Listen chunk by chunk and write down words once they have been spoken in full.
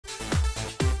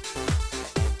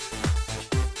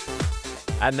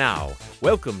And now,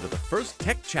 welcome to the first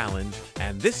tech challenge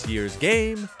and this year's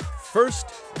game, First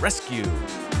Rescue.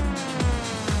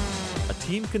 A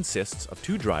team consists of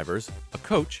 2 drivers, a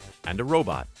coach, and a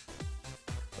robot.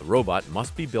 The robot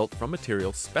must be built from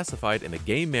materials specified in the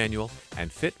game manual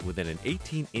and fit within an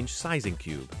 18-inch sizing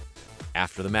cube.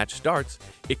 After the match starts,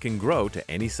 it can grow to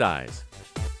any size.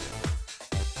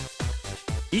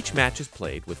 Each match is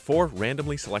played with 4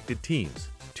 randomly selected teams,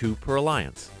 2 per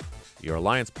alliance. Your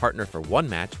alliance partner for one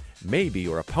match may be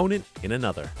your opponent in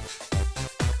another.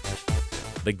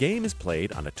 The game is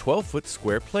played on a 12-foot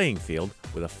square playing field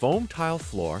with a foam tile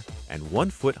floor and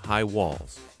 1-foot-high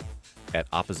walls. At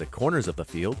opposite corners of the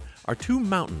field are 2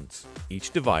 mountains, each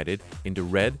divided into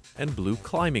red and blue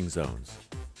climbing zones.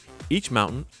 Each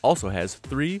mountain also has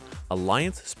 3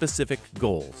 alliance-specific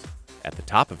goals. At the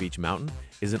top of each mountain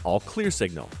is an all-clear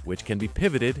signal, which can be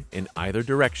pivoted in either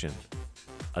direction.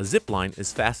 A zip line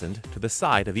is fastened to the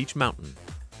side of each mountain.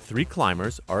 3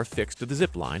 climbers are affixed to the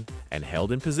zip line and held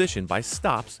in position by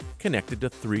stops connected to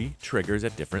 3 triggers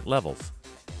at different levels.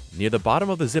 Near the bottom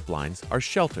of the zip lines are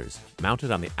shelters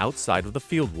mounted on the outside of the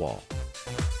field wall.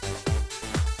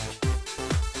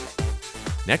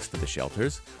 Next to the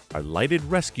shelters are lighted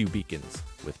rescue beacons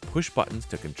with push buttons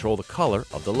to control the color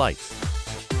of the lights.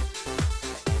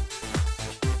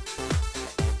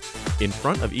 In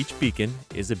front of each beacon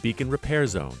is a beacon repair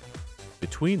zone.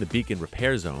 Between the beacon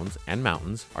repair zones and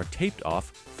mountains are taped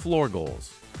off floor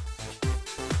goals.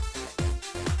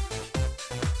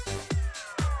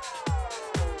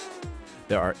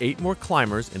 There are 8 more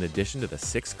climbers in addition to the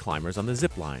 6 climbers on the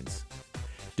zip lines.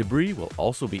 Debris will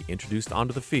also be introduced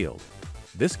onto the field.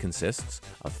 This consists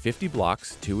of 50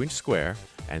 blocks 2-inch square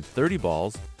and 30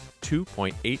 balls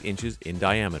 2.8 inches in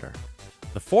diameter.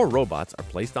 The 4 robots are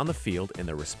placed on the field in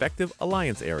their respective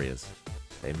alliance areas.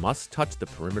 They must touch the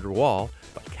perimeter wall,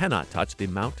 but cannot touch the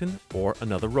mountain or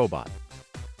another robot.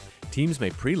 Teams may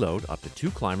preload up to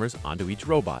 2 climbers onto each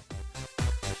robot.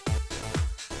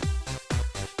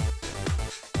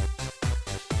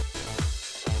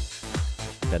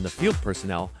 Then the field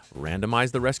personnel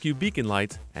randomize the rescue beacon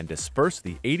lights and disperse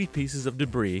the 80 pieces of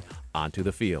debris onto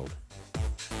the field.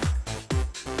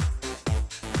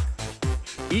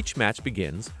 Each match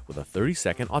begins with a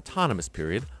 30-second autonomous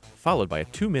period, followed by a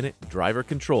 2-minute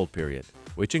driver-controlled period,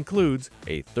 which includes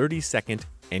a 30-second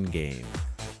endgame.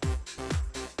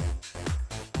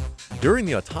 During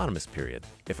the autonomous period,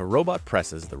 if a robot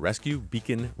presses the rescue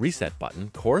beacon reset button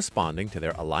corresponding to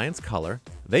their alliance color,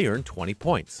 they earn 20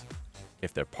 points.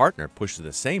 If their partner pushes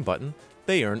the same button,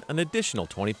 they earn an additional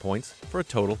 20 points for a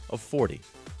total of 40.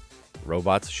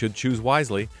 Robots should choose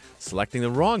wisely. Selecting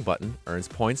the wrong button earns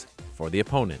points for the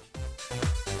opponent.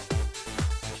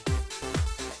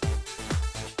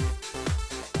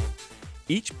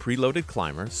 Each preloaded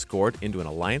climber scored into an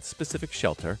alliance-specific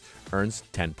shelter earns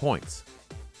 10 points.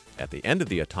 At the end of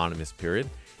the autonomous period,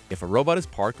 if a robot is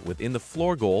parked within the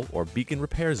floor goal or beacon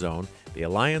repair zone, the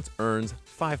alliance earns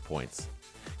 5 points.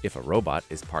 If a robot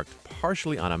is parked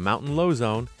partially on a mountain low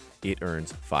zone, it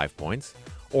earns 5 points,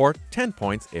 or 10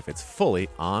 points if it's fully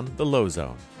on the low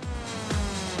zone.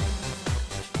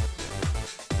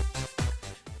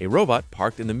 A robot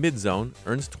parked in the mid zone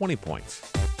earns 20 points.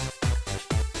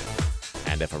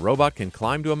 And if a robot can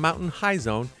climb to a mountain high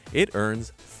zone, it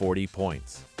earns 40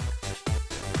 points.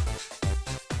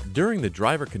 During the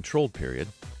driver controlled period,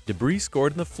 debris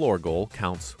scored in the floor goal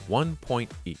counts 1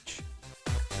 point each.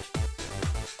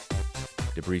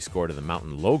 Debris scored in the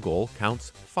mountain low goal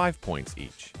counts 5 points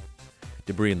each.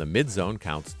 Debris in the mid zone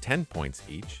counts 10 points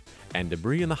each, and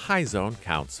debris in the high zone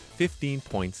counts 15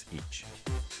 points each.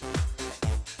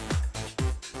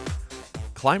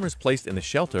 Climbers placed in the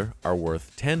shelter are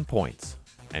worth 10 points,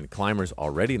 and climbers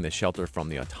already in the shelter from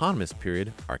the autonomous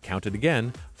period are counted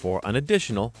again for an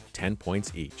additional 10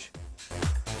 points each.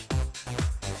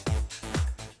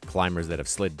 Climbers that have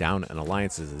slid down an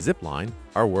alliance's zip line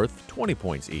are worth 20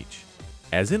 points each.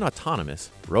 As in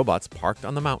autonomous, robots parked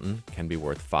on the mountain can be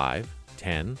worth 5,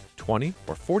 10, 20,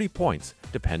 or 40 points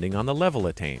depending on the level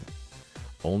attained.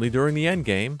 Only during the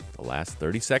endgame, the last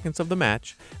 30 seconds of the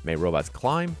match, may robots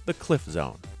climb the cliff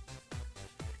zone.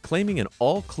 Claiming an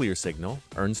all-clear signal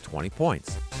earns 20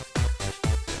 points.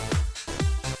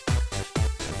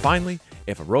 And finally,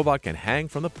 if a robot can hang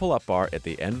from the pull-up bar at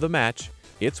the end of the match,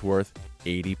 it's worth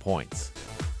 80 points.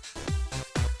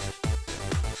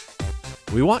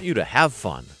 We want you to have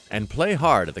fun and play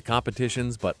hard at the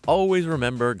competitions, but always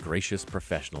remember gracious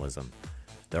professionalism.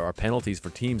 There are penalties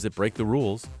for teams that break the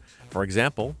rules. For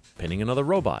example, pinning another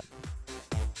robot,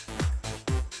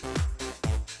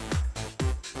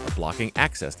 or blocking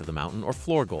access to the mountain or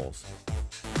floor goals.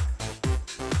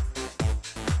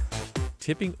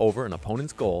 tipping over an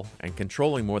opponent's goal and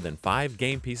controlling more than 5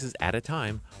 game pieces at a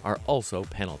time are also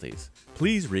penalties.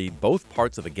 Please read both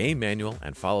parts of the game manual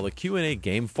and follow the Q&A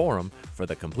game forum for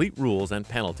the complete rules and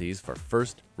penalties for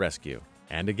first rescue.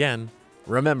 And again,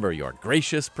 remember your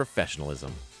gracious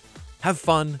professionalism. Have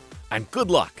fun and good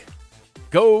luck!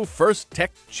 Go First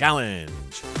Tech Challenge!